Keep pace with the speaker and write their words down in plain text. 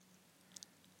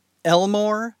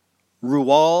Elmore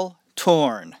Rual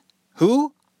Torn.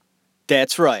 Who?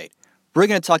 That's right. We're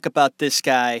going to talk about this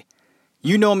guy.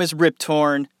 You know him as Rip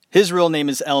Torn. His real name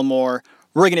is Elmore.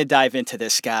 We're going to dive into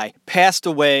this guy. Passed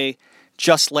away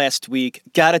just last week.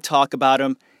 Got to talk about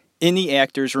him in the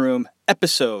Actors Room.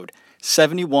 Episode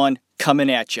 71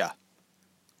 coming at ya.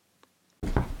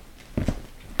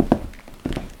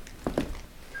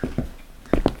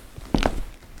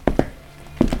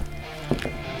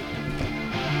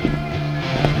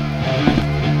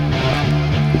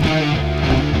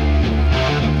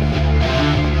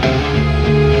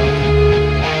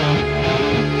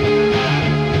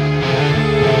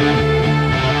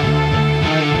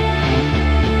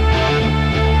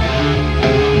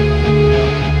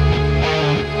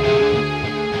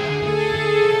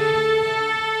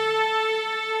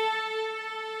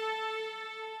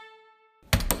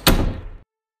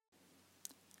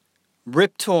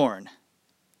 Rip Torn,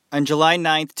 on July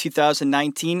 9th,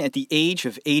 2019, at the age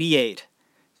of 88,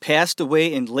 passed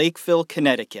away in Lakeville,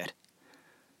 Connecticut.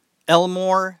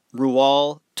 Elmore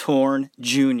Rual Torn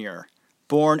Jr.,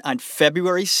 born on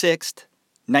February 6th,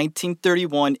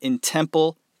 1931 in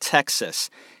Temple, Texas.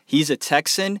 He's a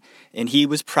Texan, and he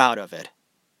was proud of it.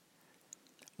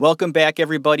 Welcome back,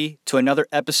 everybody, to another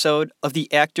episode of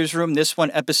the Actors Room. This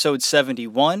one, episode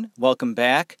 71. Welcome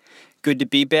back. Good to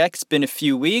be back. It's been a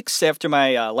few weeks after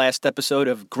my last episode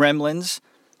of Gremlins.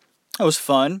 That was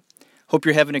fun. Hope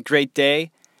you're having a great day.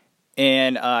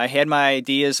 And I had my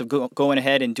ideas of going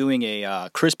ahead and doing a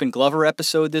Crispin Glover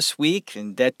episode this week,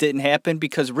 and that didn't happen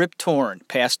because Rip Torn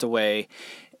passed away.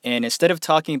 And instead of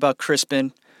talking about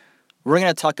Crispin, we're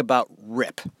going to talk about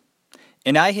Rip.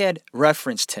 And I had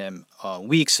referenced him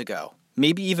weeks ago,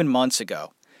 maybe even months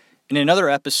ago. In another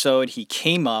episode, he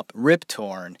came up, Rip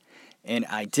Torn, and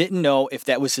I didn't know if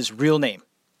that was his real name.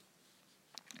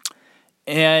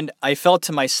 And I felt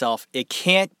to myself, it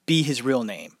can't be his real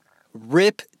name.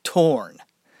 Rip Torn.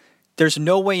 There's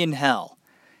no way in hell.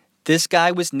 This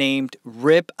guy was named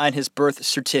Rip on his birth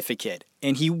certificate,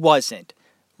 and he wasn't.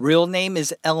 Real name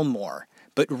is Elmore,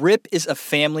 but Rip is a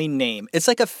family name. It's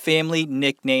like a family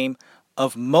nickname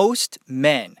of most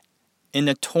men in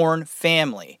the Torn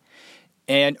family.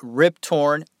 And Rip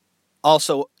Torn,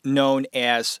 also known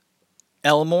as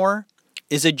Elmore,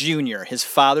 is a junior. His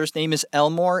father's name is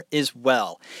Elmore as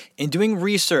well. And doing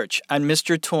research on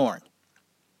Mr. Torn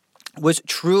was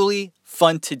truly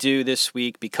fun to do this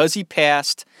week because he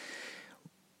passed.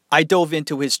 I dove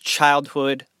into his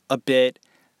childhood a bit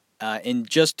in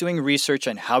just doing research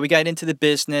on how he got into the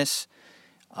business,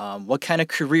 what kind of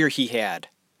career he had,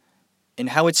 and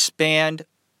how it spanned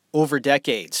over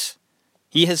decades.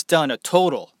 He has done a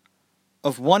total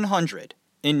of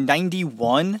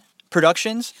 191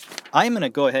 productions. I'm going to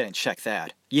go ahead and check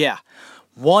that. Yeah,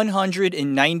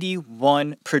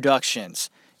 191 productions.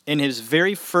 And his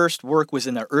very first work was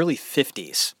in the early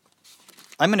 50s.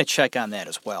 I'm going to check on that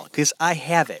as well, because I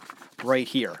have it right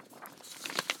here.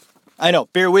 I know,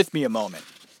 bear with me a moment.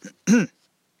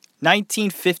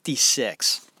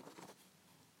 1956.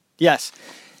 Yes,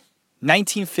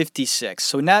 1956.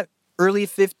 So not early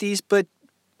 50s, but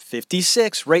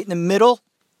 56, right in the middle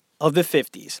of the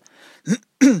 50s.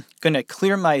 Gonna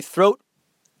clear my throat.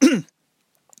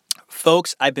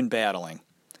 Folks, I've been battling.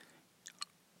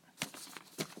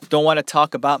 Don't want to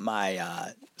talk about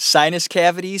my sinus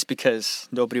cavities because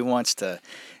nobody wants to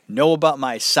know about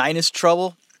my sinus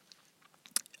trouble.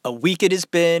 A week it has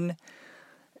been.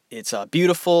 It's a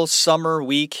beautiful summer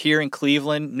week here in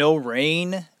Cleveland. No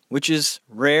rain, which is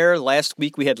rare. Last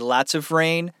week we had lots of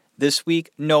rain. This week,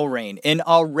 no rain. And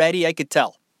already I could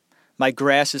tell my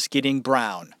grass is getting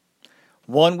brown.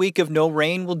 1 week of no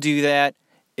rain will do that.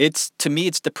 To me,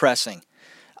 it's depressing.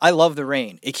 I love the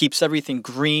rain. It keeps everything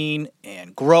green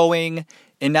and growing.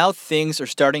 And now things are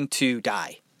starting to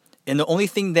die. And the only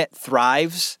thing that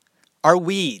thrives are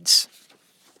weeds.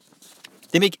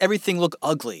 They make everything look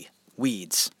ugly.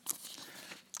 Weeds.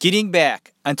 Getting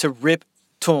back onto Rip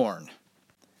Torn.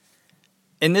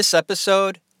 In this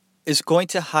episode is going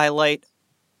to highlight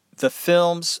the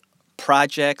films,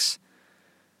 projects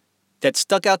that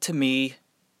stuck out to me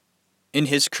in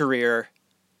his career,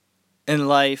 in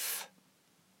life.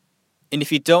 And if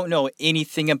you don't know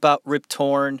anything about Rip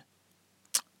Torn,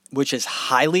 which is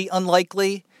highly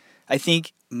unlikely, I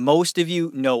think most of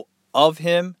you know of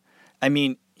him. I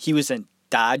mean, he was in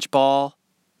Dodgeball.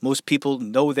 Most people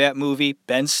know that movie.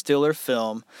 Ben Stiller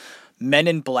film. Men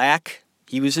in Black.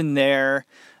 He was in there.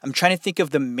 I'm trying to think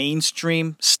of the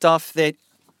mainstream stuff that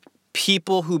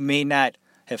people who may not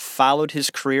have followed his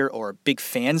career or are big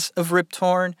fans of Rip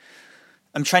Torn.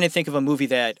 I'm trying to think of a movie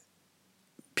that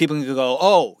people can go,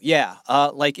 oh, yeah,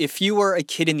 like if you were a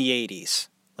kid in the 80s,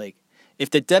 like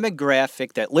if the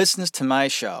demographic that listens to my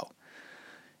show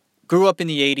grew up in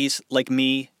the 80s like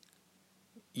me,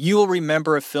 you will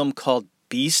remember a film called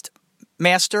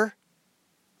Beastmaster,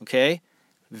 okay?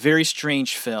 Very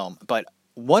strange film, but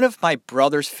one of my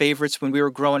brother's favorites when we were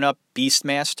growing up,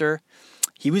 Beastmaster,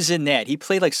 he was in that. He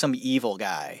played like some evil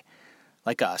guy,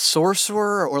 like a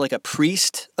sorcerer or like a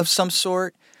priest of some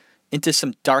sort, into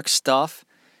some dark stuff.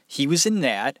 He was in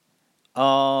that.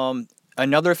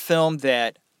 Another film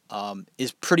that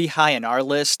is pretty high on our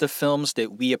list of films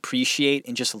that we appreciate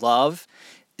and just love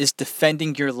is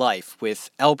Defending Your Life with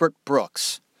Albert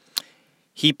Brooks.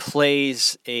 He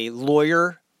plays a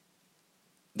lawyer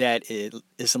that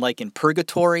is like in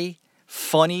purgatory,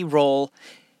 funny role,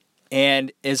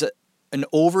 and is an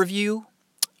overview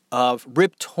of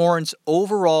Rip Torn's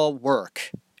overall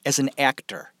work as an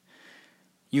actor.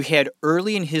 You had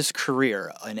early in his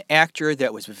career an actor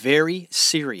that was very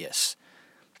serious.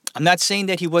 I'm not saying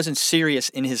that he wasn't serious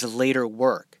in his later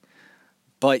work,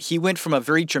 but he went from a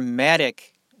very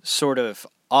dramatic, sort of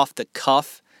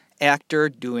off-the-cuff actor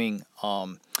doing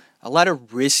a lot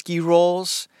of risky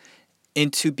roles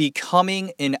into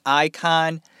becoming an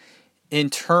icon in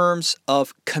terms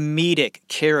of comedic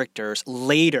characters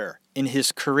later in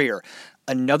his career.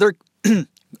 Another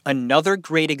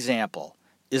great example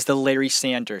is the Larry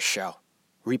Sanders Show,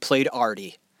 where he played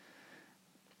Artie.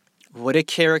 What a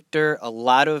character. A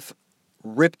lot of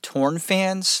Rip Torn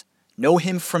fans know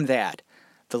him from that.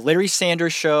 The Larry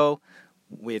Sanders Show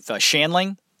with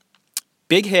Shandling,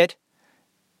 big hit,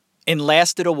 and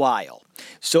lasted a while.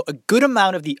 So a good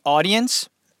amount of the audience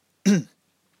can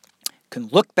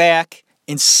look back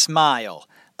and smile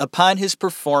upon his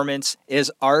performance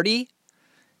as Artie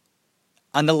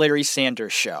on the Larry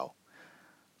Sanders Show.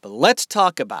 But let's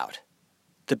talk about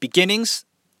the beginnings,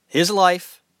 his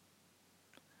life,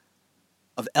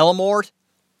 of Elmore,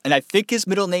 and I think his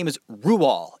middle name is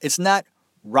Rual. It's not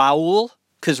Raul,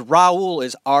 because Raul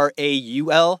is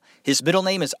R-A-U-L. His middle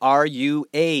name is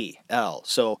R-U-A-L,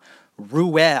 so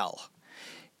Ruel.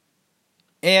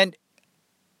 And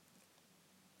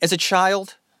as a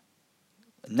child,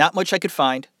 not much I could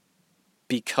find,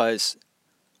 because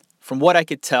from what I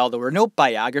could tell, there were no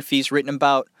biographies written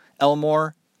about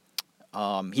Elmore.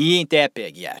 He ain't that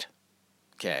big yet,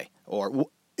 okay, or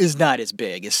is not as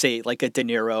big as, say, like a De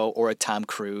Niro or a Tom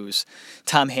Cruise,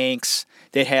 Tom Hanks.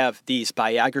 They have these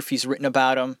biographies written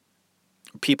about him.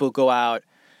 People go out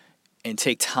and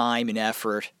take time and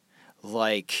effort.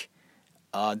 Like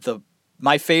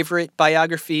my favorite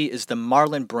biography is the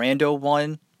Marlon Brando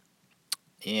one,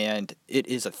 and it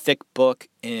is a thick book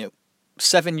and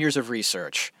 7 years of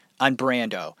research on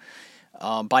Brando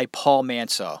by Paul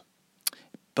Manso.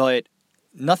 But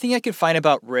nothing I could find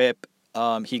about Rip.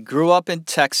 He grew up in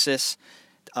Texas,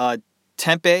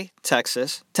 Temple,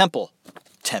 Texas.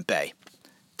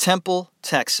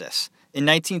 In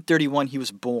 1931, he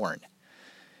was born.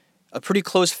 A pretty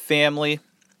close family.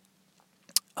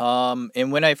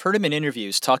 And when I've heard him in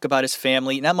interviews talk about his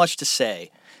family, not much to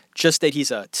say. Just that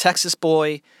he's a Texas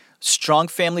boy, strong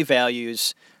family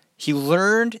values. He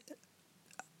learned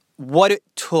what it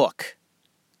took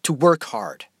to work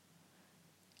hard.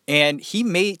 And he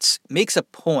makes a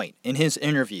point in his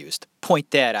interviews to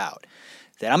point that out,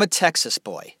 that I'm a Texas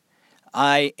boy.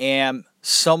 I am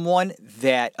someone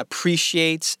that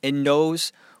appreciates and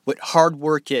knows what hard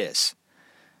work is.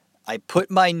 I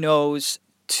put my nose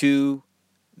to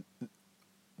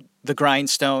the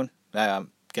grindstone.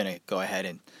 I'm going to go ahead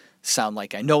and sound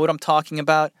like I know what I'm talking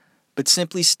about. But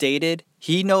simply stated,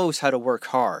 he knows how to work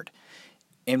hard.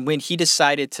 And when he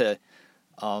decided to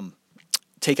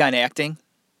take on acting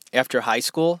after high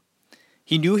school,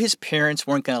 he knew his parents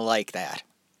weren't going to like that.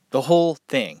 The whole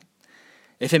thing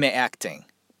of him acting.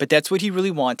 But that's what he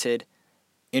really wanted,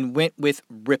 and went with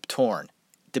Rip Torn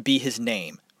to be his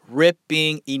name. Rip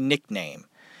being a nickname.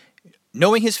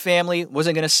 Knowing his family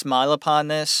wasn't going to smile upon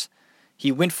this,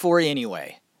 he went for it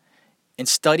anyway and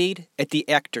studied at the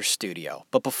actor studio.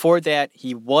 But before that,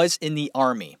 he was in the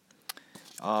Army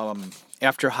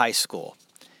after high school.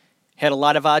 Had a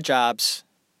lot of odd jobs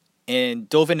and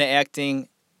dove into acting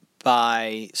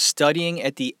by studying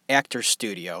at the actor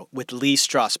studio with Lee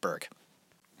Strasberg.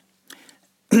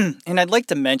 And I'd like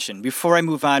to mention, before I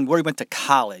move on, where he went to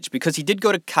college, because he did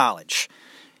go to college.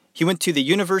 He went to the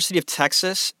University of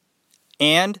Texas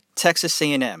and Texas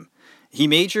A&M. He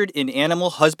majored in animal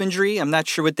husbandry. I'm not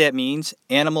sure what that means.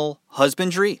 Animal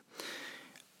husbandry.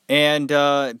 And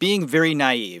being very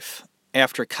naive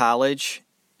after college,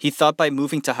 he thought by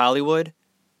moving to Hollywood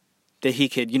that he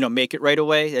could, make it right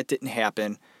away. That didn't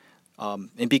happen.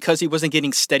 And because he wasn't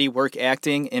getting steady work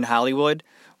acting in Hollywood,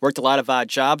 worked a lot of odd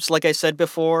jobs, like I said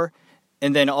before,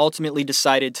 and then ultimately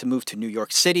decided to move to New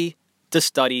York City to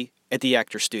study at the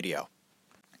Actor Studio.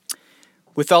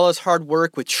 With all his hard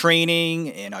work with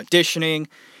training and auditioning,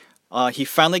 he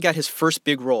finally got his first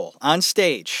big role on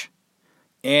stage.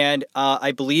 And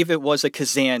I believe it was a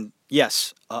Kazan,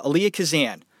 yes, Aaliyah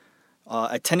Kazan,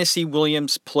 a Tennessee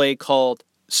Williams play called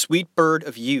Sweet Bird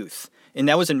of Youth. And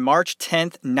that was in March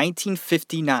 10th,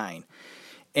 1959.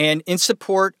 And in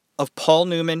support of Paul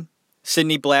Newman,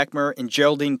 Sidney Blackmer, and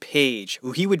Geraldine Page,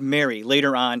 who he would marry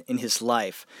later on in his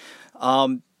life.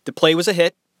 The play was a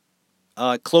hit,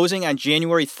 closing on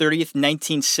January 30th,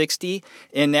 1960,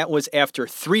 and that was after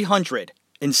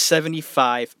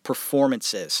 375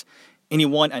 performances. And he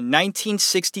won a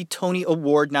 1960 Tony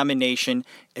Award nomination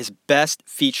as Best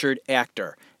Featured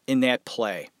Actor in that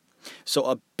play. So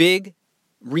a big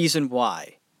reason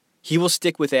why he will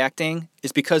stick with acting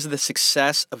is because of the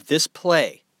success of this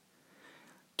play,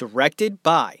 directed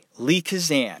by Lee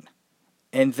Kazan,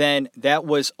 and then that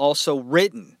was also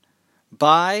written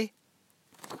by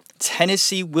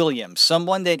Tennessee Williams,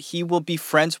 someone that he will be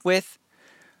friends with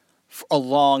for a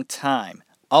long time.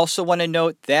 Also want to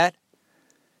note that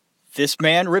this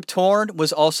man, Rip Torn,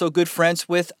 was also good friends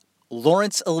with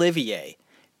Laurence Olivier.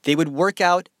 They would work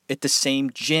out at the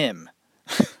same gym.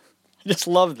 I just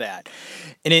love that.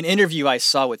 In an interview I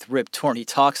saw with Rip Torn, he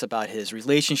talks about his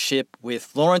relationship with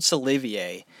Laurence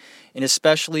Olivier, and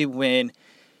especially when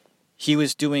he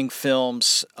was doing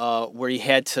films where he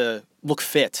had to look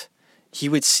fit. He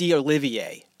would see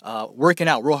Olivier working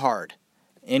out real hard.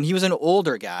 And he was an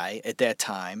older guy at that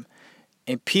time,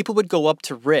 and people would go up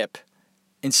to Rip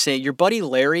and say, "Your buddy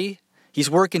Larry, he's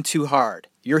working too hard.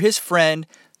 You're his friend.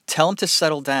 Tell him to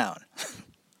settle down."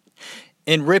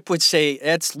 And Rip would say,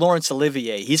 "That's Laurence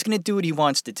Olivier. He's going to do what he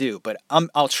wants to do, but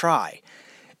I'll try."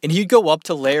 And he'd go up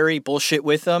to Larry, bullshit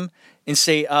with him, and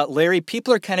say, "Larry,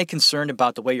 people are kind of concerned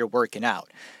about the way you're working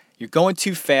out. You're going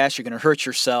too fast. You're going to hurt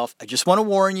yourself. I just want to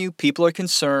warn you, people are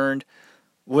concerned,"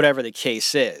 whatever the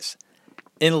case is.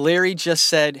 And Larry just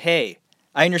said, "Hey,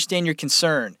 I understand your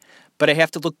concern, but I have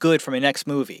to look good for my next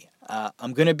movie.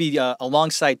 I'm going to be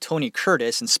alongside Tony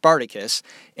Curtis in Spartacus,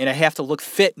 and I have to look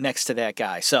fit next to that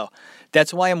guy. So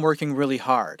that's why I'm working really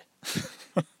hard."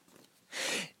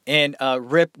 And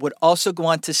Rip would also go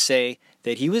on to say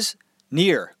that he was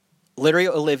near Larry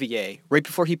Olivier right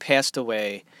before he passed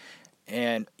away,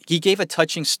 and he gave a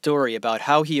touching story about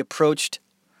how he approached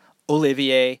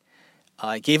Olivier,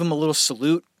 gave him a little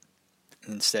salute,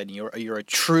 and said, "You're a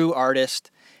true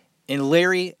artist." And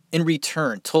Larry, in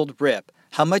return, told Rip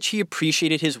how much he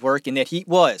appreciated his work and that he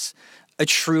was a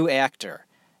true actor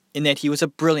and that he was a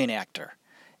brilliant actor.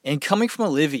 And coming from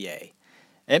Olivier,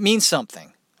 it means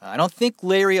something. I don't think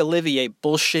Larry Olivier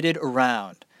bullshitted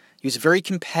around. He was very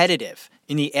competitive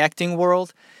in the acting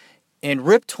world. And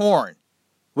Rip Torn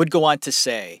would go on to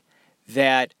say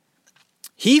that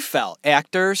he felt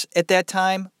actors at that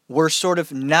time were sort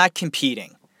of not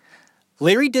competing.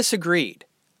 Larry disagreed.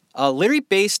 Larry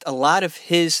based a lot of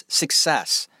his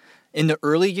success in the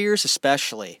early years,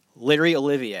 especially Larry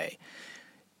Olivier,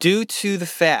 due to the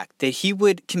fact that he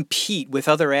would compete with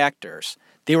other actors.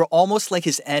 They were almost like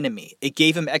his enemy. It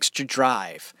gave him extra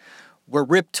drive. Where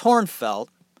Rip Torn felt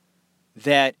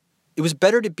that it was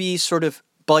better to be sort of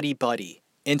buddy-buddy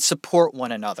and support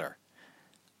one another.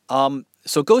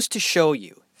 So it goes to show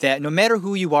you that no matter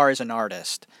who you are as an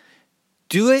artist,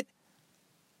 do it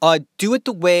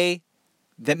the way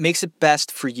that makes it best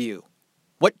for you.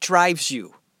 What drives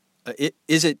you?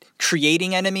 Is it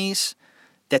creating enemies?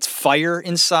 That's fire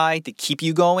inside to keep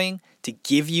you going, to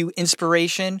give you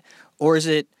inspiration? Or is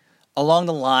it along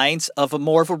the lines of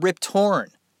more of a Rip Torn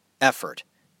effort?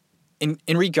 In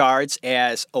regards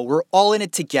as, we're all in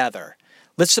it together.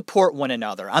 Let's support one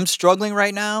another. I'm struggling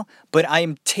right now, but I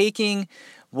am taking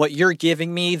what you're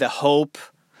giving me, the hope,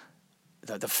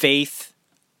 the faith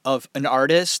of an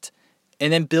artist,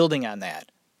 and then building on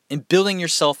that. And building your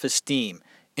self-esteem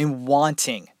and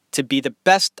wanting to be the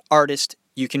best artist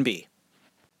you can be.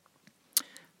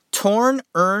 Torn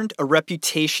earned a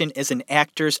reputation as an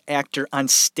actor's actor on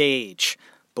stage,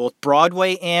 both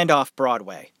Broadway and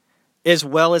off-Broadway, as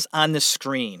well as on the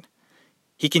screen.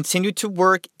 He continued to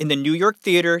work in the New York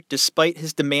theater despite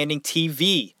his demanding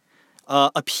TV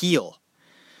appeal,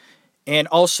 and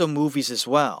also movies as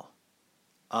well.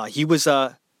 He was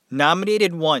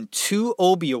nominated and won 2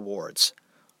 Obie Awards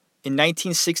in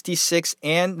 1966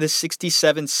 and the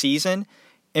 67 season,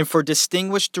 and for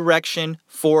distinguished direction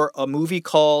for a movie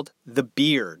called The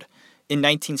Beard in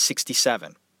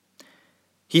 1967.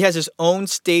 He has his own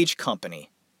stage company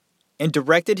and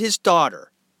directed his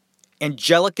daughter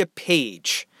Angelica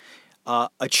Page,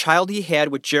 a child he had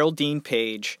with Geraldine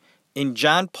Page, in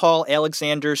John Paul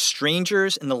Alexander's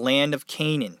Strangers in the Land of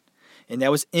Canaan. And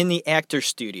that was in the Actors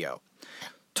Studio.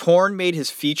 Torn made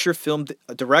his feature film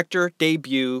director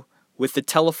debut with The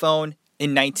Telephone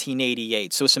in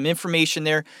 1988. So some information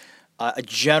there, a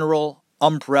general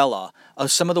umbrella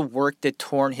of some of the work that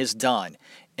Torn has done.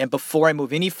 And before I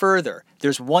move any further,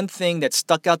 there's one thing that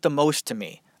stuck out the most to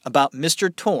me about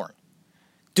Mr. Torn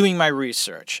doing my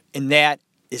research, and that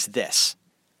is this.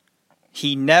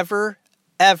 He never,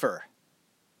 ever,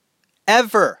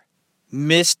 ever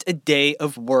missed a day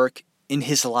of work in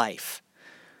his life.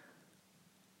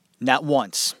 Not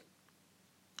once.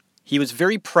 He was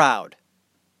very proud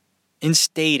in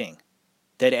stating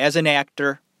that as an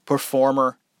actor,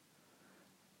 performer,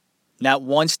 not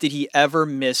once did he ever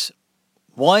miss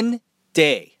one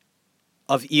day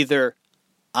of either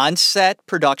on-set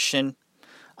production,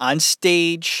 on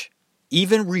stage,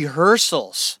 even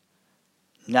rehearsals.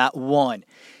 Not one.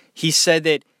 He said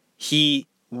that he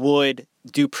would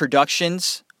do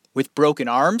productions with broken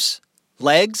arms,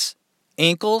 legs,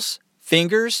 ankles,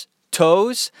 fingers,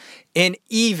 toes, and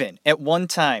even at one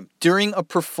time during a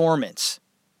performance,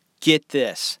 get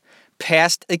this,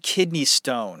 passed a kidney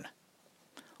stone.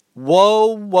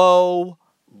 Whoa, whoa,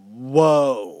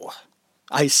 whoa,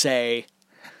 I say,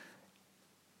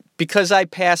 because I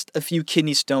passed a few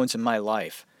kidney stones in my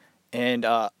life, and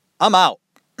I'm out.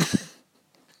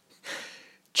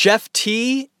 Jeff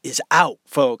T is out,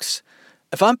 folks.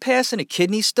 If I'm passing a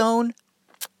kidney stone,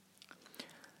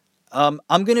 I'm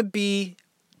going to be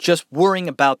just worrying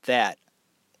about that.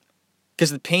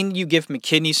 Because the pain you give from a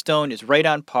kidney stone is right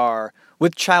on par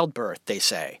with childbirth, they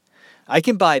say. I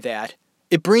can buy that.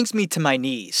 It brings me to my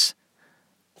knees.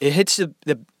 It hits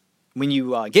when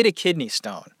you get a kidney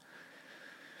stone.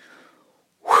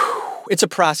 It's a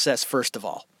process, first of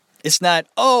all. It's not,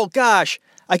 oh gosh,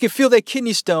 I can feel that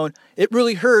kidney stone. It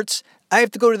really hurts. I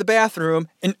have to go to the bathroom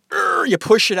and you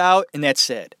push it out and that's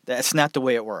it. That's not the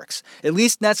way it works. At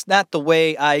least that's not the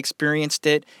way I experienced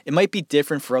it. It might be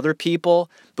different for other people,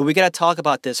 but we got to talk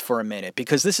about this for a minute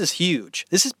because this is huge.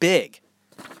 This is big.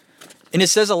 And it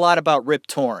says a lot about Rip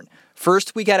Torn.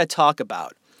 First, we got to talk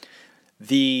about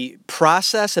the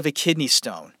process of a kidney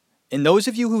stone. And those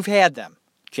of you who've had them,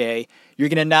 okay, you're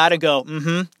going to nod and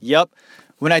go, yep,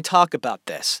 when I talk about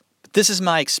this. But this is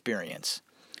my experience.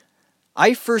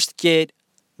 I first get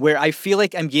where I feel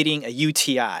like I'm getting a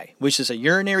UTI, which is a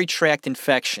urinary tract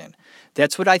infection.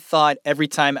 That's what I thought every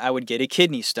time I would get a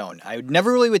kidney stone. I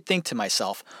never really would think to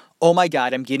myself, oh my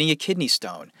God, I'm getting a kidney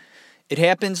stone. It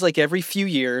happens like every few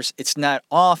years. It's not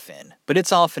often, but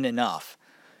it's often enough.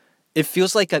 It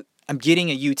feels like I'm getting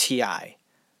a UTI,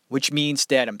 which means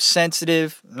that I'm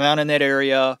sensitive, not in that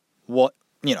area,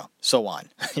 so on.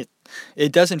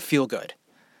 It doesn't feel good.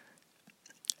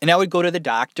 And I would go to the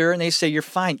doctor and they say, you're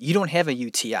fine. You don't have a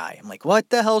UTI. I'm like, what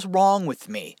the hell's wrong with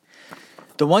me?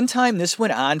 The one time this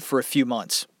went on for a few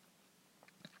months,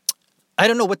 I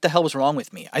don't know what the hell was wrong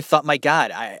with me. I thought, my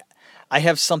God, I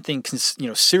have something,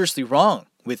 seriously wrong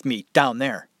with me down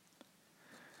there.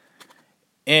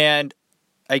 And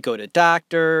I go to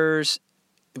doctors.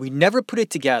 We never put it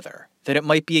together that it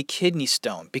might be a kidney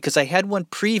stone because I had one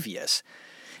previous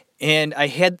and I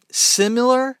had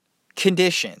similar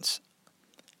conditions,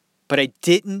 but I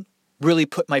didn't really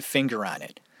put my finger on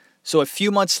it. So a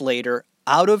few months later,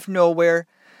 out of nowhere,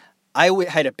 I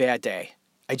had a bad day.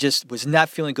 I just was not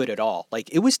feeling good at all. Like,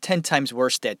 it was 10 times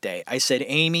worse that day. I said,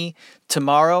 Amy,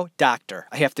 tomorrow, doctor,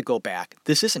 I have to go back.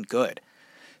 This isn't good.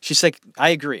 She's like, I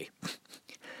agree.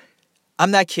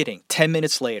 I'm not kidding. 10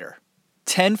 minutes later,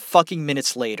 10 fucking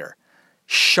minutes later,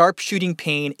 sharp shooting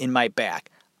pain in my back.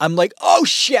 I'm like, oh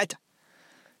shit,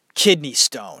 kidney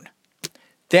stone.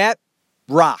 That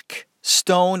rock,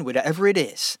 stone, whatever it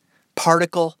is,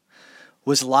 particle,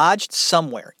 was lodged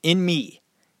somewhere in me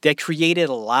that created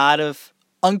a lot of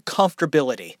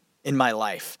uncomfortability in my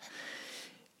life.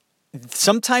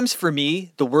 Sometimes for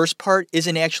me, the worst part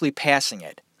isn't actually passing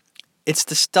it. It's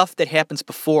the stuff that happens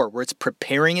before where it's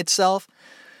preparing itself.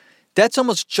 That's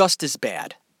almost just as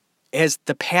bad as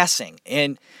the passing.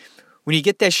 And when you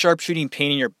get that sharp shooting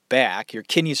pain in your back, your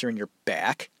kidneys are in your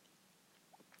back,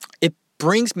 it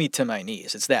brings me to my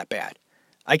knees. It's that bad.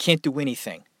 I can't do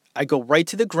anything. I go right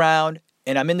to the ground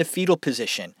and I'm in the fetal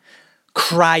position,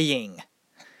 crying.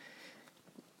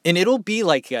 And it'll be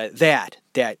like that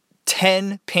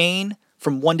 10 pain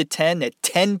from 1 to 10, that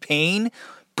 10 pain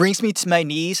brings me to my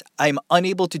knees. I'm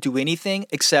unable to do anything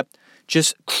except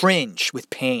just cringe with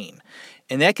pain.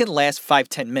 And that can last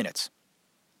 5-10 minutes.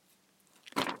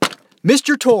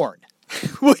 Mr. Torn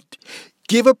would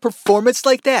give a performance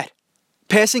like that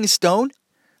Passing a stone?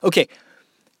 Okay,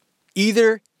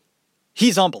 either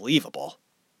he's unbelievable,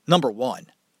 number one.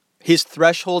 His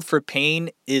threshold for pain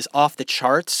is off the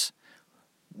charts,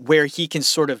 where he can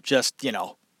sort of just,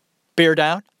 bear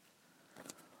down.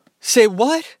 Say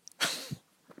what?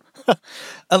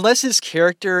 Unless his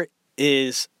character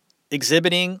is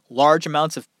exhibiting large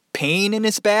amounts of pain in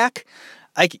his back,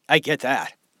 I get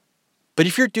that. But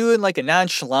if you're doing like a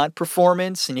nonchalant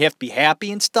performance and you have to be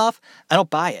happy and stuff, I don't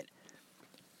buy it.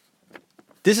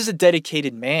 This is a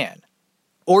dedicated man.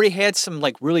 Or he had some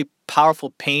like really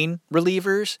powerful pain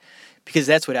relievers, because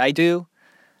that's what I do.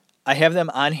 I have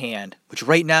them on hand, which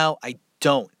right now I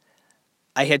don't.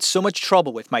 I had so much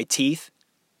trouble with my teeth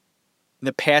in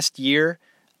the past year.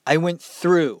 I went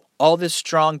through all this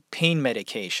strong pain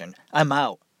medication. I'm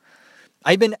out.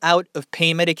 I've been out of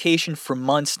pain medication for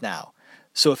months now.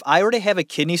 So if I were to have a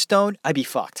kidney stone, I'd be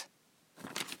fucked.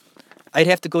 I'd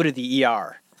have to go to the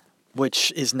ER,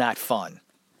 which is not fun.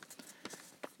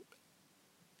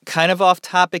 Kind of off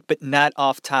topic, but not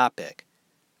off topic.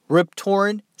 Rip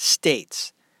Torn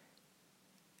states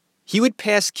he would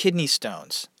pass kidney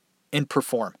stones and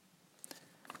perform.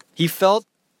 He felt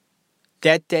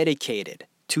that dedicated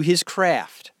to his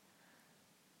craft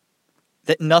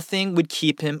that nothing would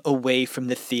keep him away from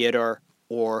the theater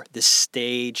or the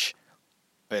stage.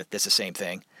 That's the same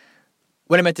thing.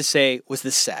 What I meant to say was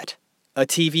the set. A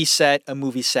TV set, a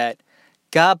movie set.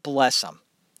 God bless him.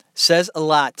 Says a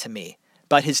lot to me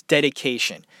about his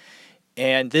dedication.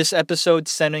 And this episode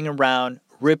centering around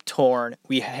Rip Torn,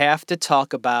 we have to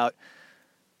talk about,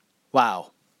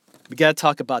 we got to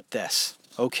talk about this.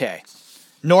 Okay.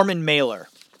 Norman Mailer.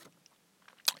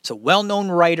 He's a well-known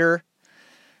writer.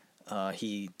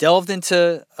 He delved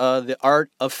into the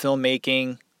art of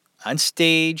filmmaking on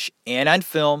stage and on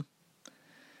film.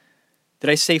 Did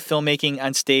I say filmmaking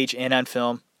on stage and on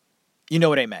film? You know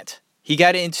what I meant. He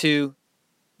got into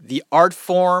the art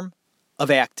form of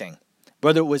acting,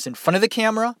 whether it was in front of the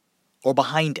camera or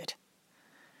behind it.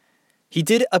 He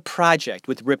did a project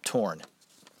with Rip Torn.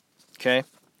 Okay?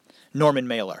 Norman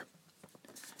Mailer.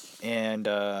 And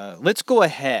let's go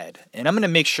ahead, and I'm going to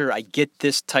make sure I get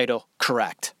this title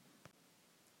correct.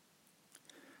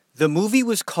 The movie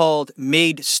was called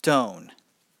Made Stone.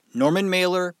 Norman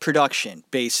Mailer production,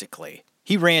 basically.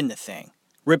 He ran the thing.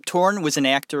 Rip Torn was an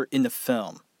actor in the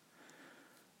film.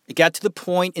 It got to the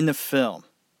point in the film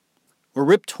where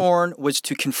Rip Torn was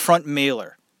to confront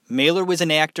Mailer. Mailer was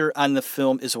an actor on the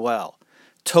film as well.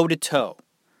 Toe to toe.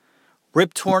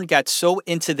 Rip Torn got so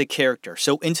into the character,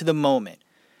 so into the moment,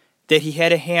 that he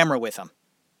had a hammer with him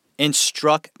and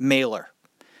struck Mailer.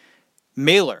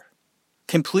 Mailer,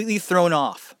 completely thrown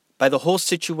off by the whole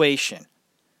situation,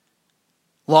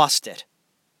 lost it,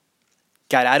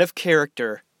 got out of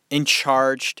character, and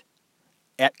charged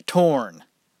at Torn.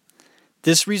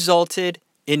 This resulted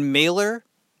in Mailer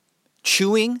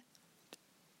chewing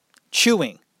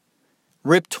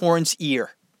Rip Torn's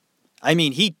ear. I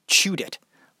mean, he chewed it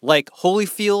like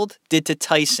Holyfield did to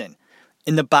Tyson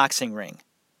in the boxing ring.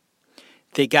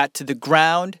 They got to the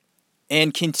ground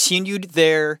and continued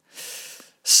their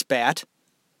spat,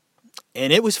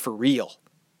 and it was for real.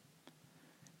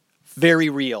 Very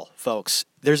real, folks.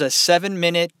 There's a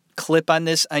 7-minute clip on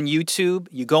this on YouTube.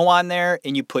 You go on there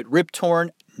and you put Rip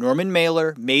Torn, Norman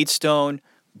Mailer, Made Stone,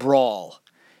 Brawl.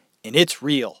 And it's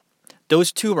real.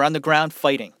 Those two were on the ground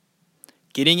fighting,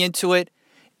 getting into it,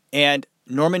 and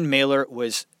Norman Mailer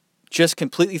was just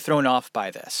completely thrown off by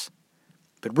this.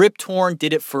 But Rip Torn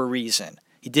did it for a reason.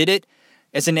 He did it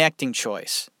as an acting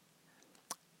choice.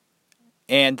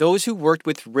 And those who worked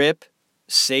with Rip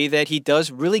say that he does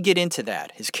really get into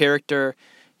that. His character,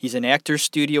 he's an actor's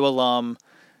studio alum,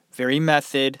 very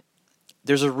method.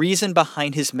 There's a reason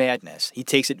behind his madness. He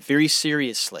takes it very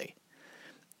seriously.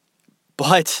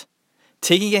 But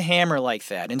taking a hammer like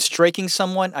that and striking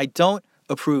someone, I don't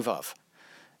approve of.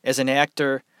 As an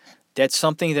actor, that's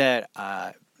something that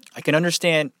I can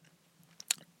understand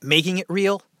making it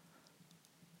real.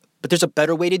 But there's a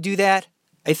better way to do that,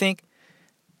 I think.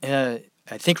 I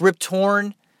think Rip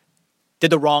Torn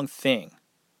did the wrong thing.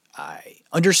 I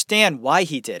understand why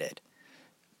he did it,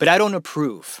 but I don't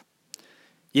approve.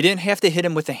 You didn't have to hit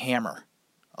him with a hammer,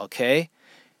 okay?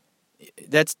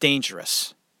 That's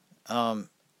dangerous.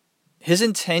 His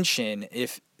intention,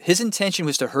 if his intention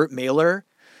was to hurt Mailer,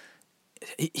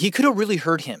 he could have really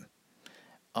hurt him.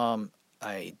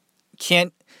 I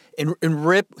can't. And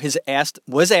Rip was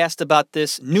asked about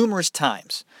this numerous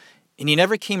times, and he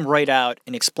never came right out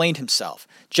and explained himself.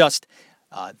 Just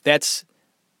that's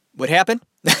what happened,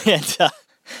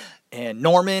 and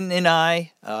Norman and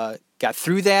I got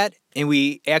through that, and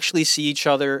we actually see each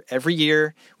other every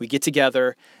year. We get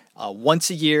together. once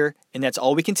a year, and that's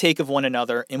all we can take of one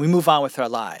another, and we move on with our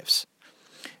lives.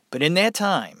 But in that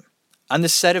time, on the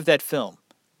set of that film,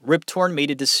 Rip Torn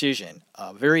made a decision,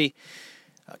 a very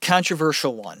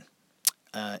controversial one,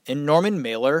 and Norman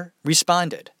Mailer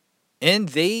responded. And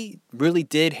they really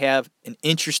did have an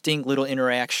interesting little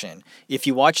interaction. If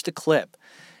you watch the clip,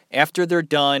 after they're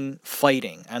done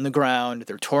fighting on the ground,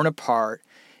 they're torn apart,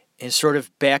 and sort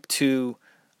of back to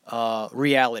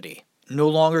reality. No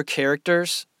longer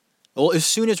characters. Well, as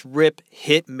soon as Rip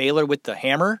hit Mailer with the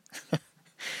hammer,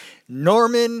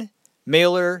 Norman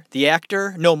Mailer, the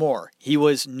actor, no more. He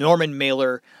was Norman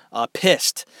Mailer,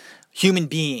 pissed human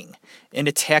being, and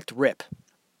attacked Rip.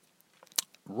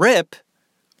 Rip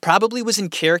probably was in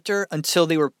character until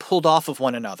they were pulled off of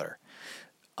one another.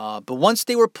 But once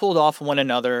they were pulled off of one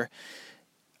another,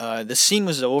 the scene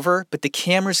was over, but the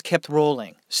cameras kept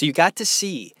rolling. So you got to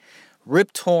see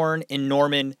Rip Torn and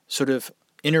Norman sort of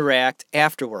interact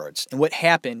afterwards. And what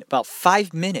happened about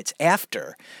 5 minutes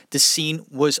after the scene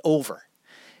was over.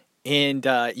 And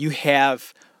you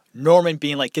have Norman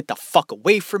being like, get the fuck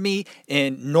away from me.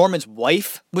 And Norman's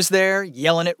wife was there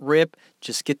yelling at Rip,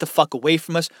 just get the fuck away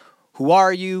from us. Who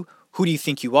are you? Who do you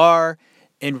think you are?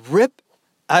 And Rip,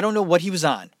 I don't know what he was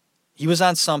on. He was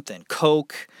on something.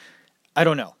 Coke. I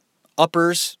don't know.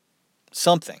 Uppers.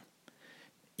 Something.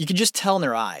 You could just tell in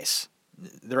their eyes.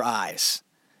 Their eyes.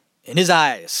 In his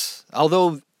eyes.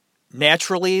 Although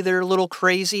naturally they're a little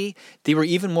crazy, they were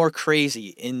even more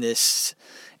crazy in this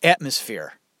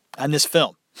atmosphere on this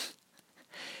film.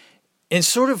 And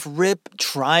sort of Rip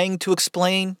trying to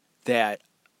explain that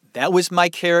was my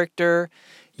character.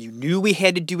 You knew we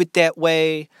had to do it that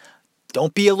way.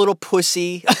 Don't be a little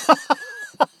pussy.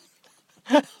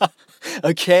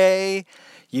 Okay?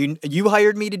 You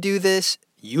hired me to do this.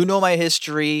 You know my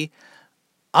history.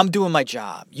 I'm doing my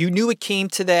job. You knew it came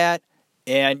to that,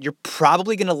 and you're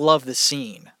probably going to love the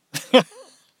scene.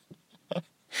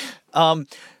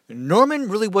 Norman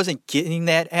really wasn't getting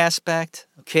that aspect,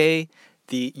 okay?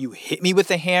 You hit me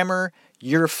with a hammer,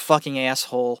 you're a fucking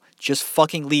asshole. Just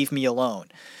fucking leave me alone.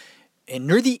 And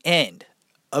near the end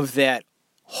of that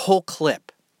whole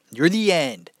clip, near the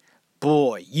end,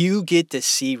 boy, you get to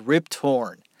see Rip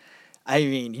Torn. I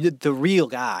mean, the real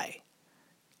guy.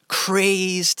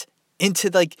 Crazed into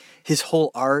like his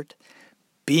whole art.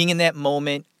 Being in that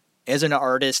moment as an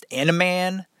artist and a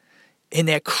man. In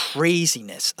that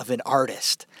craziness of an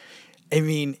artist. I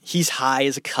mean, he's high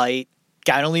as a kite.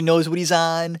 God only knows what he's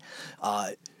on.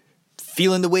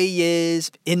 Feeling the way he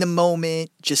is in the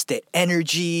moment. Just that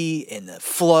energy and the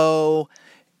flow.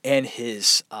 And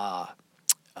his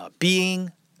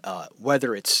being.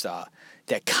 Whether it's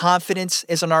that confidence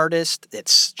as an artist.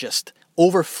 It's just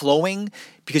overflowing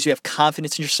because you have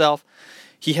confidence in yourself.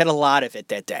 He had a lot of it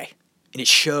that day. And it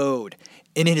showed.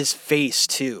 And in his face,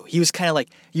 too. He was kind of like,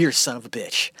 you're a son of a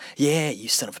bitch. Yeah, you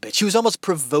son of a bitch. He was almost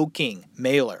provoking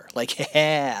Mailer. Like,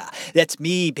 yeah, that's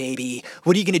me, baby.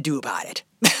 What are you going to do about it?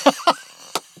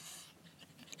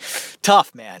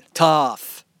 Tough, man.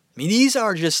 Tough. I mean, these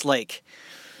are just like,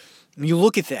 when you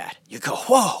look at that, you go,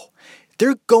 whoa.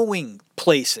 They're going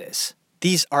places.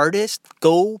 These artists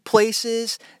go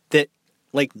places that,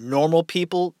 like, normal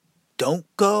people don't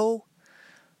go.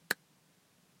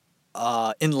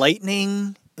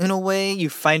 Enlightening in a way. You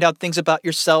find out things about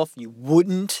yourself you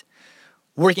wouldn't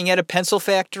working at a pencil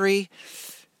factory.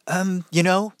 You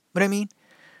know what I mean?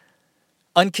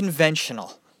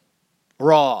 Unconventional.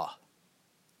 Raw.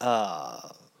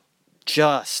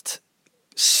 Just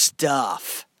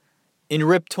stuff. In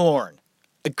Rip Torn,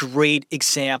 a great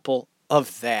example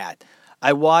of that.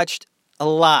 I watched a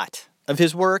lot of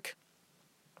his work.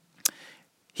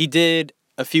 He did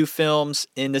a few films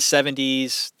in the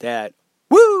 70s that,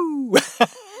 woo!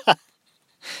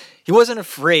 He wasn't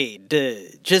afraid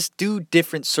to just do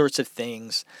different sorts of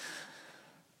things.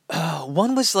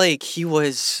 One was like he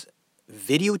was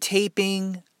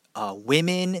videotaping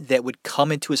women that would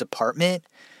come into his apartment.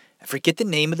 I forget the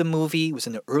name of the movie. It was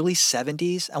in the early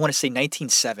 70s. I want to say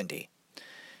 1970.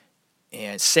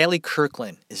 And Sally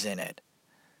Kirkland is in it.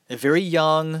 A very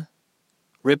young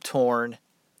Rip Torn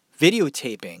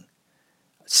videotaping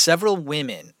several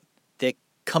women that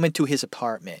come into his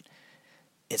apartment.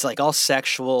 It's like all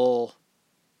sexual,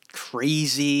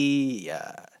 crazy.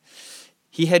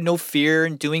 He had no fear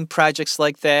in doing projects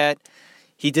like that.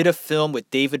 He did a film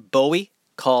with David Bowie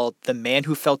called The Man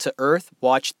Who Fell to Earth.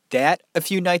 Watched that a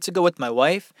few nights ago with my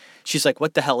wife. She's like,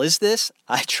 what the hell is this?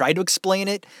 I tried to explain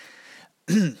it.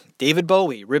 David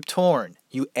Bowie, Rip Torn.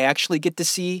 You actually get to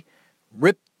see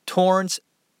Rip Torn's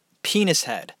penis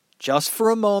head just for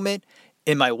a moment.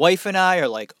 And my wife and I are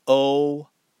like, oh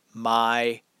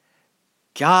my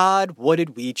God, what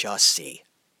did we just see?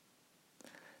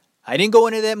 I didn't go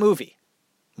into that movie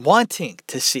wanting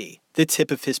to see the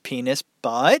tip of his penis,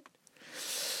 but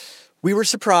we were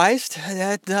surprised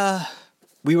that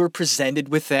we were presented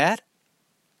with that.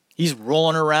 He's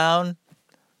rolling around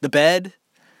the bed.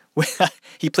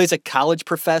 He plays a college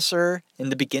professor in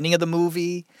the beginning of the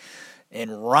movie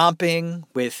and romping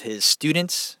with his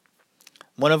students.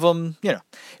 One of them,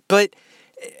 But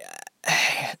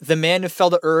the man who fell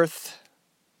to earth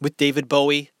with David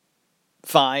Bowie,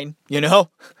 fine,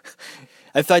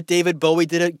 I thought David Bowie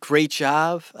did a great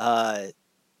job.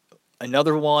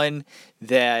 Another one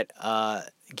that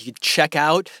you could check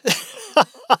out.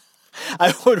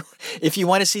 I would, if you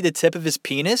want to see the tip of his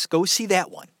penis, go see that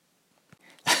one.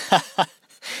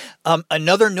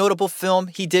 Another notable film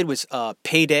he did was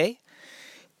Payday,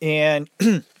 and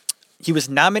he was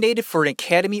nominated for an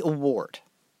Academy Award,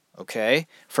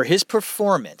 for his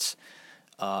performance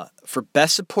for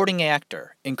Best Supporting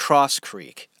Actor in Cross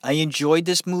Creek. I enjoyed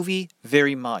this movie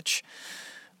very much.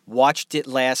 Watched it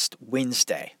last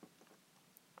Wednesday.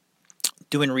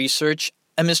 Doing research,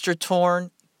 and Mr.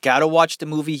 Torn, gotta watch the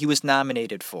movie he was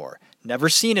nominated for. Never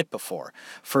seen it before.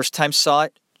 First time saw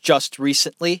it just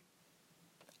recently.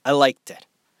 I liked it.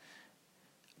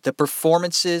 The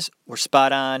performances were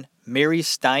spot on. Mary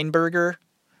Steinberger,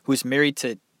 who's married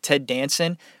to Ted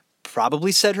Danson,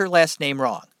 probably said her last name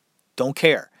wrong. Don't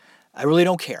care. I really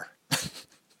don't care.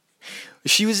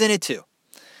 She was in it too.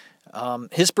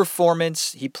 His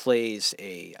performance, he plays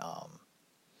a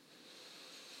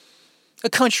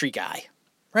country guy,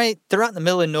 right? They're out in the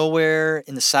middle of nowhere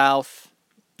in the South,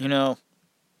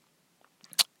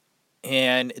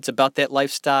 and it's about that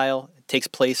lifestyle. It takes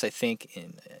place, I think,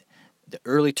 in the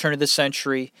early turn of the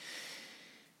century,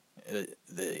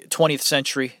 the 20th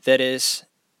century, that is,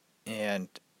 and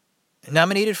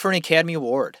nominated for an Academy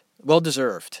Award. Well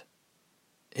deserved.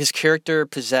 His character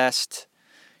possessed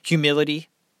humility.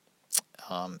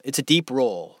 It's a deep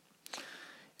role,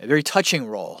 a very touching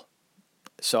role.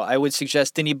 So I would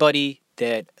suggest anybody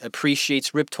that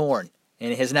appreciates Rip Torn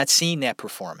and has not seen that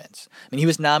performance. I mean, he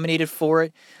was nominated for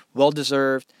it, well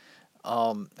deserved.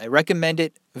 I recommend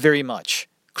it very much.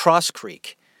 Cross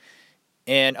Creek.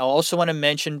 And I also want to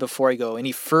mention before I go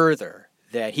any further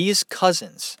that he is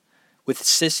cousins with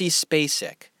Sissy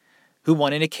Spacek, who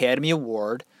won an Academy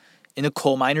Award in The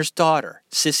Coal Miner's Daughter.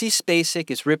 Sissy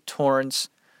Spacek is Rip Torn's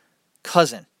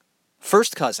cousin,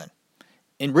 first cousin.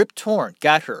 And Rip Torn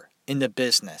got her in the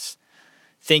business.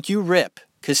 Thank you, Rip,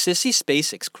 because Sissy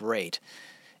Spacek's great.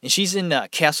 And she's in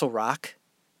Castle Rock,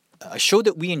 a show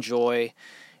that we enjoy.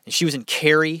 And she was in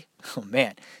Carrie. Oh,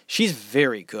 man, she's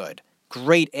very good.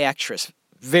 Great actress,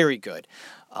 very good.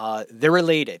 They're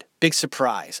related, big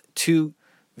surprise. Two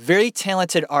very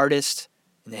talented artists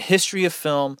in the history of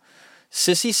film.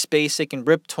 Sissy Spacek and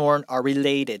Rip Torn are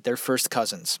related. They're first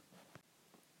cousins.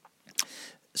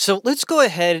 So let's go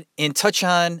ahead and touch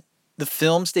on the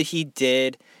films that he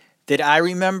did that I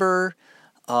remember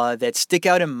that stick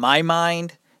out in my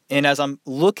mind. And as I'm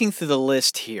looking through the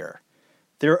list here,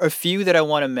 there are a few that I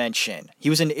want to mention. He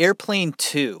was in Airplane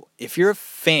 2. If you're a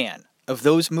fan of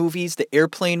those movies, the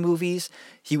Airplane movies,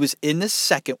 he was in the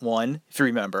second one, if you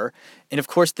remember. And of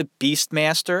course, The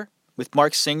Beastmaster with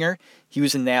Mark Singer. He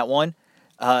was in that one.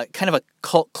 Kind of a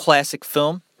cult classic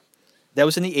film. That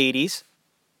was in the 80s.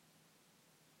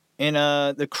 And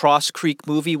the Cross Creek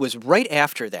movie was right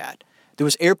after that. There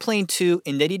was Airplane 2,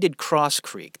 and then he did Cross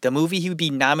Creek, the movie he would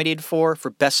be nominated for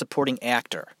Best Supporting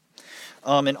Actor.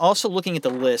 And also looking at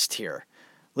the list here,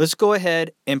 let's go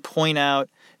ahead and point out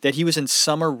that he was in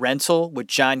Summer Rental with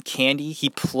John Candy. He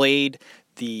played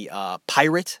the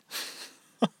pirate.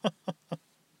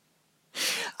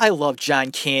 I love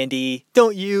John Candy.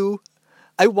 Don't you?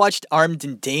 I watched Armed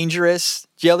and Dangerous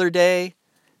the other day.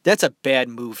 That's a bad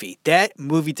movie. That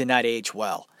movie did not age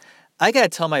well. I got to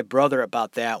tell my brother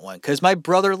about that one because my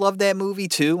brother loved that movie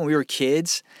too when we were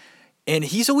kids. And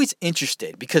he's always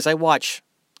interested because I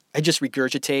just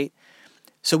regurgitate.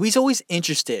 So he's always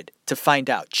interested to find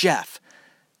out, Jeff,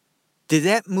 did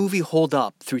that movie hold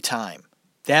up through time?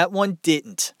 That one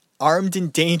didn't. Armed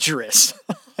and Dangerous.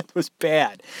 It was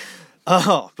bad.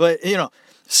 Oh, but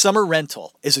Summer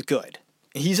Rental is good.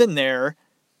 He's in there.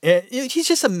 He's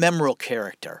just a memorable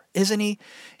character, isn't he?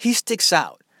 He sticks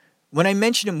out. When I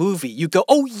mention a movie, you go,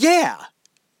 oh, yeah.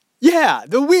 Yeah,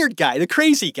 the weird guy, the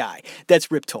crazy guy. That's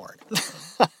Rip Torn.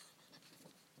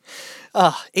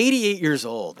 88 years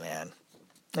old, man.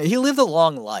 He lived a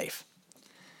long life.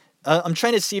 I'm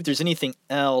trying to see if there's anything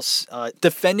else.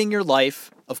 Defending Your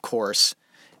Life, of course.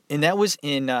 And that was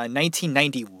in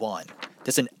 1991.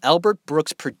 That's an Albert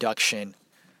Brooks production.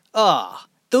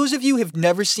 those of you who have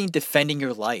never seen Defending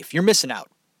Your Life, you're missing out.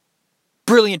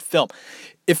 Brilliant film.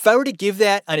 If I were to give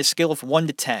that on a scale of 1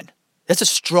 to 10, that's a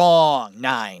strong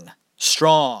 9.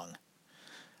 Strong.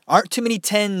 Aren't too many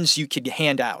 10s you could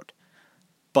hand out.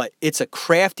 But it's a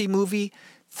crafty movie,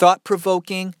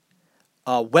 thought-provoking,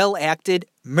 well acted.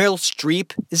 Meryl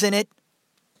Streep is in it.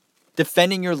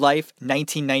 Defending Your Life,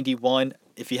 1991.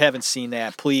 If you haven't seen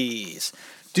that, please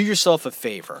do yourself a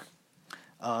favor.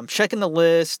 Checking the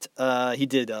list, he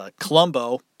did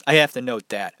Columbo. I have to note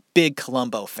that. Big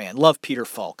Columbo fan. Love Peter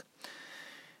Falk.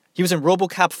 He was in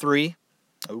RoboCop 3.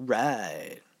 All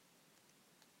right.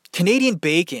 Canadian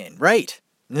Bacon. Right.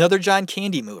 Another John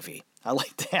Candy movie. I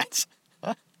like that.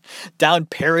 Down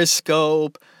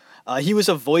Periscope. He was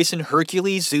a voice in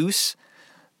Hercules, Zeus.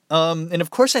 And of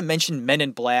course I mentioned Men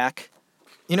in Black.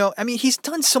 He's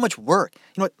done so much work.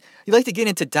 You know what? You'd like to get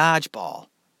into Dodgeball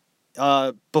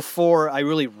before I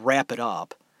really wrap it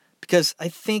up. Because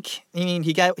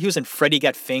he was in Freddy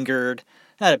Got Fingered.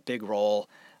 Not a big role.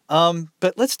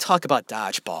 But let's talk about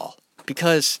Dodgeball.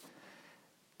 Because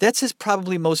that's his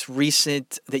probably most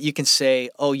recent that you can say,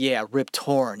 oh yeah, Rip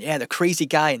Torn. Yeah, the crazy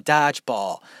guy in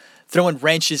Dodgeball. Throwing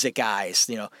wrenches at guys.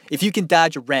 If you can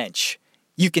dodge a wrench,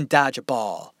 you can dodge a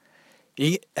ball.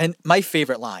 And my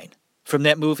favorite line from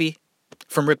that movie,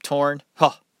 from Rip Torn,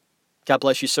 God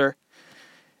bless you, sir,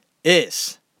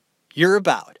 is, you're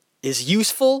about as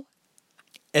useful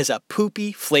as a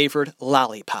poopy-flavored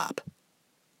lollipop.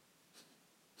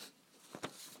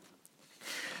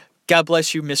 God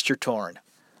bless you, Mr. Torn.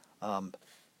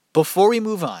 Before we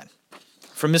move on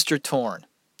from Mr. Torn,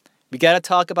 we got to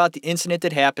talk about the incident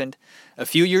that happened a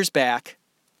few years back,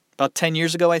 about 10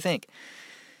 years ago, I think.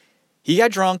 He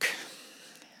got drunk.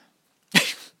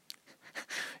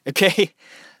 Okay.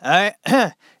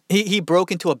 He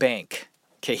broke into a bank.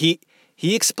 Okay.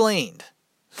 He explained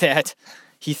that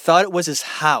he thought it was his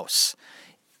house.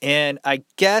 And I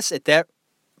guess it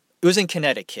was in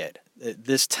Connecticut,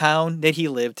 this town that he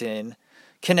lived in,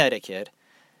 Connecticut.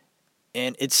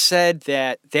 And it said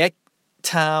that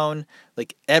town,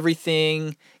 like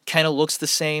everything kind of looks the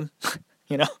same.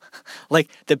 Like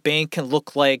the bank can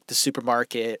look like the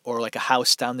supermarket or like a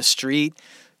house down the street.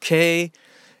 Okay.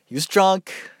 He was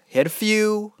drunk. He had a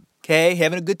few. Okay.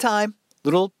 Having a good time.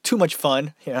 Little too much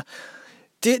fun.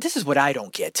 Dude, this is what I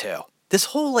don't get to. This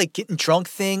whole like getting drunk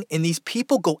thing, and these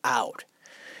people go out.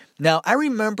 Now, I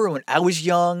remember when I was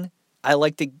young, I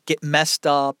liked to get messed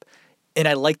up and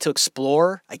I like to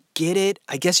explore. I get it.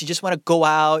 I guess you just want to go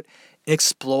out and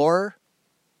explore.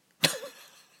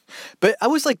 But I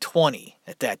was like 20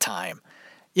 at that time.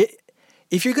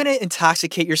 If you're going to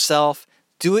intoxicate yourself,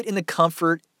 do it in the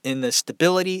comfort, in the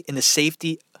stability, in the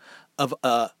safety of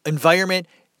an environment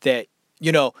that,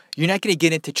 you're not going to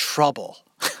get into trouble.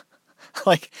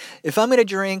 Like, if I'm going to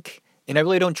drink, and I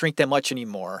really don't drink that much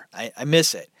anymore, I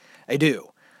miss it. I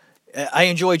do. I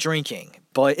enjoy drinking,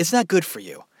 but it's not good for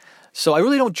you. So I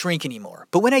really don't drink anymore.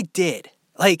 But when I did,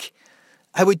 I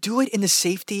would do it in the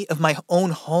safety of my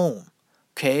own home,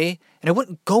 okay? And I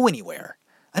wouldn't go anywhere.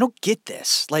 I don't get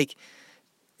this.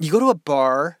 You go to a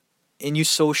bar and you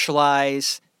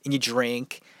socialize and you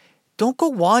drink. Don't go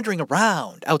wandering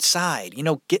around outside.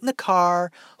 Get in the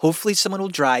car. Hopefully someone will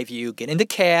drive you. Get in the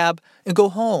cab and go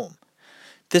home.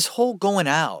 This whole going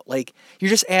out, you're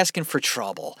just asking for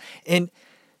trouble. And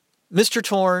Mr.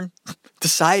 Torn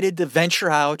decided to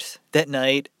venture out that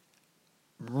night,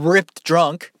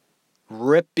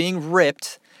 being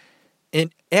ripped,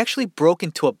 and actually broke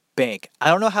into a bank.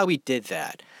 I don't know how he did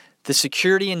that. The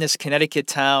security in this Connecticut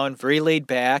town, very laid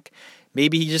back.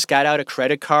 Maybe he just got out a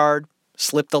credit card,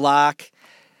 slipped the lock,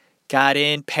 got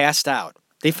in, passed out.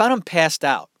 They found him passed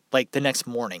out, the next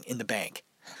morning in the bank.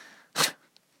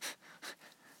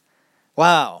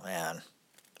 Wow, man.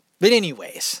 But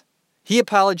anyways, he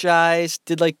apologized,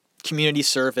 did community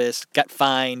service, got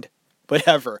fined,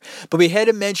 whatever. But we had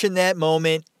to mention that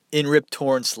moment in Rip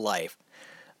Torn's life.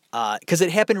 Because it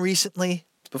happened recently,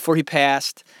 before he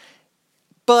passed.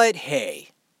 But hey,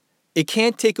 it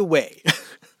can't take away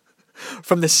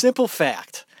from the simple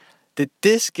fact that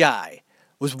this guy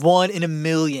was one in a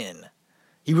million.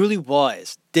 He really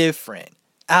was different,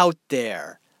 out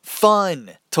there,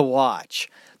 fun to watch.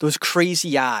 Those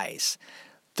crazy eyes,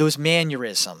 those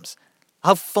mannerisms,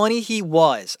 how funny he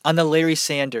was on the Larry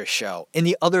Sanders Show and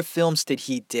the other films that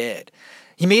he did.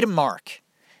 He made a mark.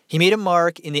 He made a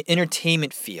mark in the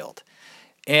entertainment field.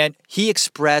 And he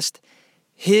expressed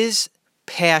his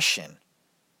passion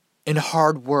and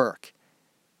hard work,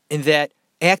 and that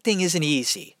acting isn't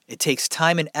easy. It takes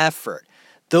time and effort.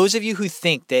 Those of you who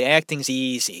think that acting's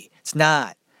easy, it's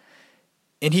not.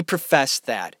 And he professed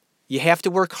that. You have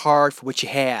to work hard for what you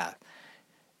have.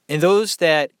 And those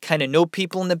that kind of know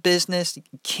people in the business,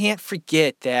 you can't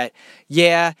forget that,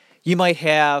 yeah, you might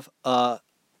have a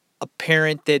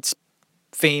parent that's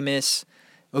famous,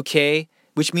 okay,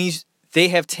 which means they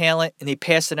have talent and they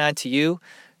pass it on to you,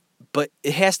 but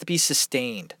it has to be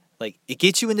sustained. Like, it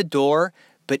gets you in the door,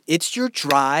 but it's your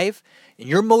drive and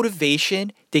your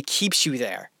motivation that keeps you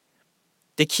there,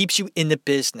 that keeps you in the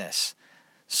business.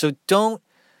 So don't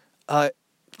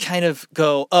kind of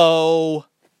go, oh,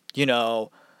 you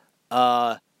know,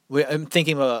 I'm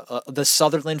thinking of the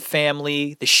Sutherland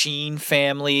family, the Sheen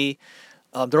family.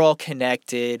 They're all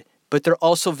connected, but they're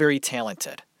also very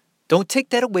talented. Don't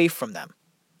take that away from them,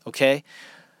 okay?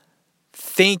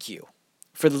 Thank you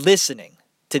for listening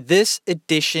to this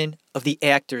edition of the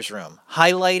Actors Room,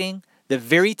 highlighting the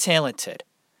very talented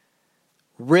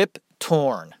Rip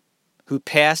Torn, who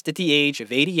passed at the age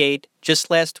of 88 just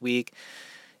last week,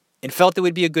 and felt it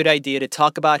would be a good idea to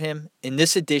talk about him in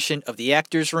this edition of the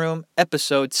Actors Room,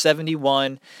 episode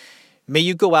 71. May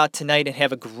you go out tonight and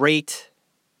have a great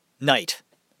night.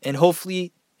 And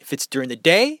hopefully, if it's during the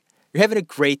day, you're having a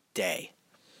great day.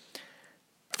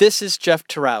 This is Jeff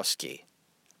Tarowski,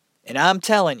 and I'm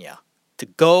telling you to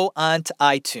go on to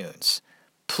iTunes.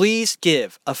 Please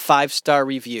give a 5-star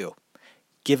review.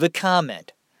 Give a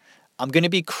comment. I'm going to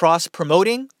be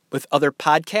cross-promoting with other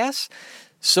podcasts,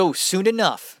 so soon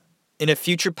enough, in a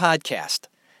future podcast,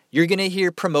 you're going to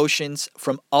hear promotions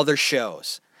from other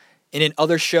shows. And in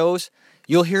other shows,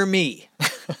 you'll hear me.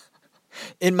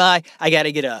 I got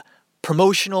to get a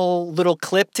promotional little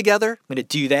clip together. I'm going to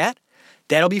do that.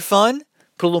 That'll be fun.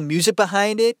 Put a little music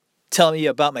behind it. Tell me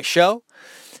about my show.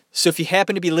 So if you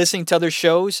happen to be listening to other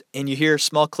shows and you hear a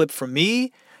small clip from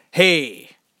me,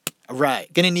 hey, all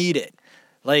right, going to need it.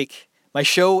 Like, my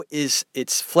show it's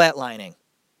flatlining.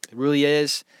 It really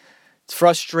is. It's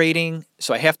frustrating,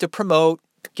 so I have to promote,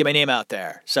 get my name out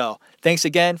there. So thanks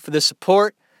again for the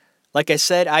support. Like I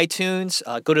said, iTunes,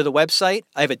 go to the website.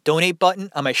 I have a donate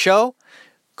button on my show.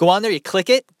 Go on there, you click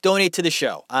it, donate to the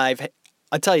show.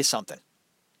 I'll tell you something.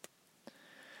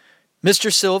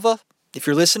 Mr. Silva, if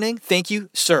you're listening, thank you,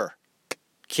 sir.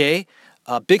 Okay?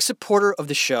 Big supporter of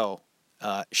the show.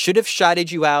 Should have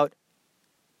shouted you out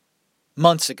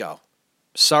months ago.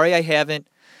 Sorry I haven't.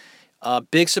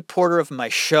 Big supporter of my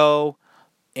show.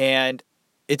 And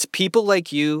it's people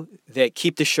like you that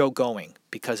keep the show going.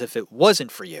 Because if it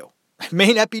wasn't for you, I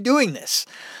may not be doing this.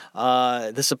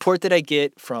 The support that I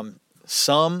get from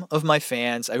some of my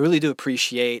fans, I really do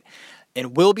appreciate,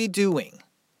 and will be doing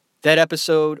that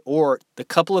episode or the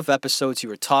couple of episodes you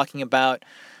were talking about.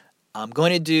 I'm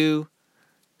going to do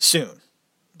soon.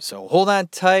 So hold on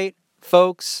tight,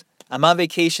 folks. I'm on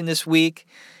vacation this week.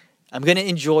 I'm going to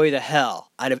enjoy the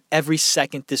hell out of every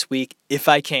second this week if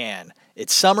I can.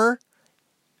 It's summer.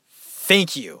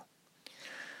 Thank you.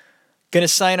 Going to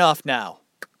sign off now.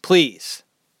 Please,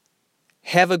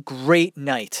 have a great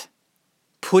night.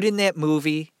 Put in that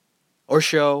movie or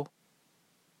show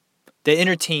that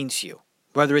entertains you,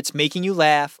 whether it's making you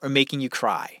laugh or making you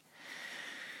cry.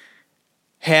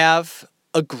 Have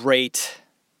a great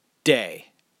day.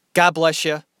 God bless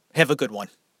you. Have a good one.